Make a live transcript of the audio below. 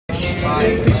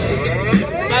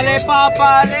Dale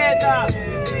papaleta.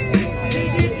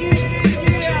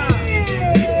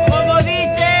 Como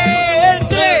dice en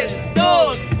 3,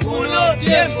 2, 1,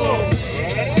 tiempo.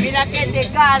 Mira que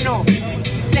decano,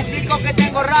 te explico que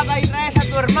tengo rapa y traes a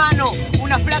tu hermano.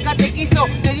 Una flaca te quiso,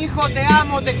 te dijo te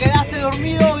amo, te quedaste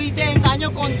dormido y te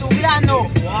engañó con tu grano.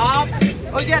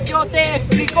 Oye, yo te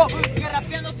explico que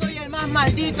rapeando soy el más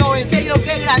maldito. En serio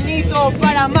que granito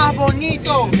para más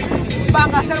bonito.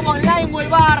 Van a hacer online,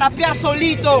 vuelva a rapear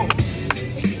solito.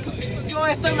 Yo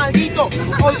estoy maldito,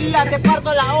 hoy día te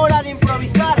parto la hora de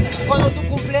improvisar. Cuando tu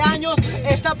cumpleaños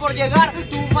está por llegar,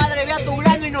 tu madre ve a tu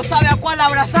grano y no sabe a cuál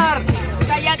abrazar.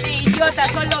 Cállate idiota,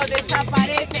 solo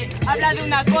desaparece. Habla de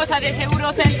una cosa, de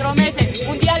seguro se entromece.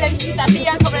 Un día le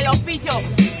visitarían sobre el auspicio.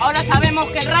 Ahora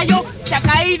sabemos que el rayo se ha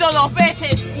caído 2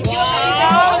 veces.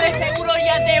 Idiota, de seguro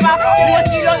ya te va. Un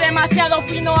estilo demasiado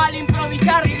fino al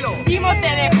improvisar. Timo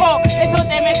te dejó, eso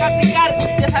te deja explicar.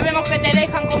 Ya sabemos que te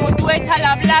dejan como tú es al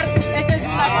hablar. Esa es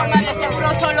una forma de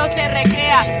seguro solo se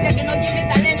recrea. Ya que no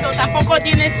tienes talento, tampoco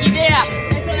tienes idea.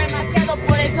 Eso es demasiado,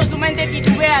 por eso tu mente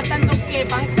titubea. Tanto que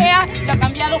panjea, lo ha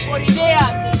cambiado por ideas.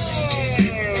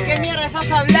 ¿Qué mierda estás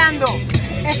hablando?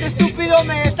 Este estúpido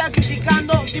me está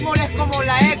criticando. Timor es como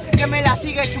la ex que me la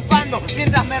sigue chupando.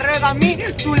 Mientras me ruega a mí,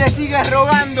 tú le sigues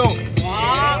rogando.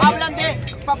 Hablan de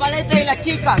papaleta y la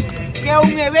chica, que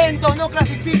un evento no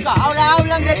clasifica. Ahora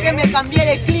hablan de que me cambié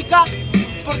de clica,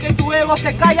 porque tu ego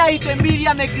se calla y tu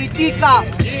envidia me critica.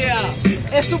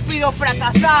 Estúpido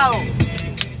fracasado,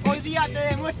 hoy día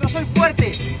te demuestro soy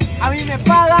fuerte. A mí me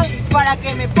pagan para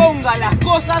que me ponga las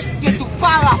cosas que tú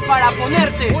pagas para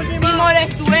ponerte. Timor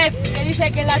es tu ex que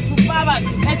dice que la chupabas.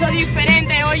 Eso es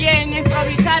diferente, oye, en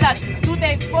improvisadas. Tú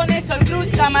te pones el cruz,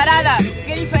 camarada.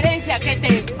 ¿Qué diferencia? Que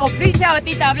te oficia o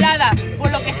ti tablada.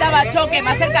 Por lo que estaba choque,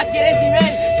 más cerca quieres nivel.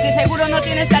 De seguro no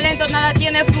tienes talento, nada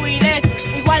tiene fluidez.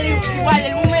 Igual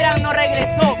el boomerang no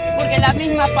regresó, porque las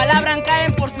mismas palabras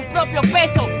caen por su propio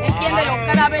peso. Entiéndelo,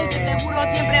 cada vez de seguro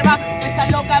siempre va. Esta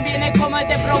loca viene como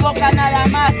te provoca nada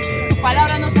más. Tus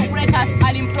palabras no son gruesas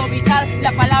al improvisar.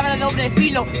 La palabra de doble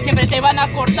filo siempre te van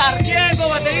a cortar. Tiempo,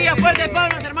 batería, fuerte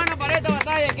palmas, hermano, para esta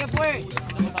batalla. ¿Qué fue?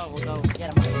 Gustavo.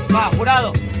 Va,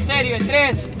 jurado, serio, en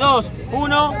 3, 2,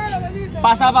 1.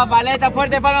 Pasa papaleta,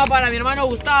 fuerte palma para mi hermano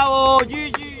Gustavo.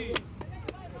 GG.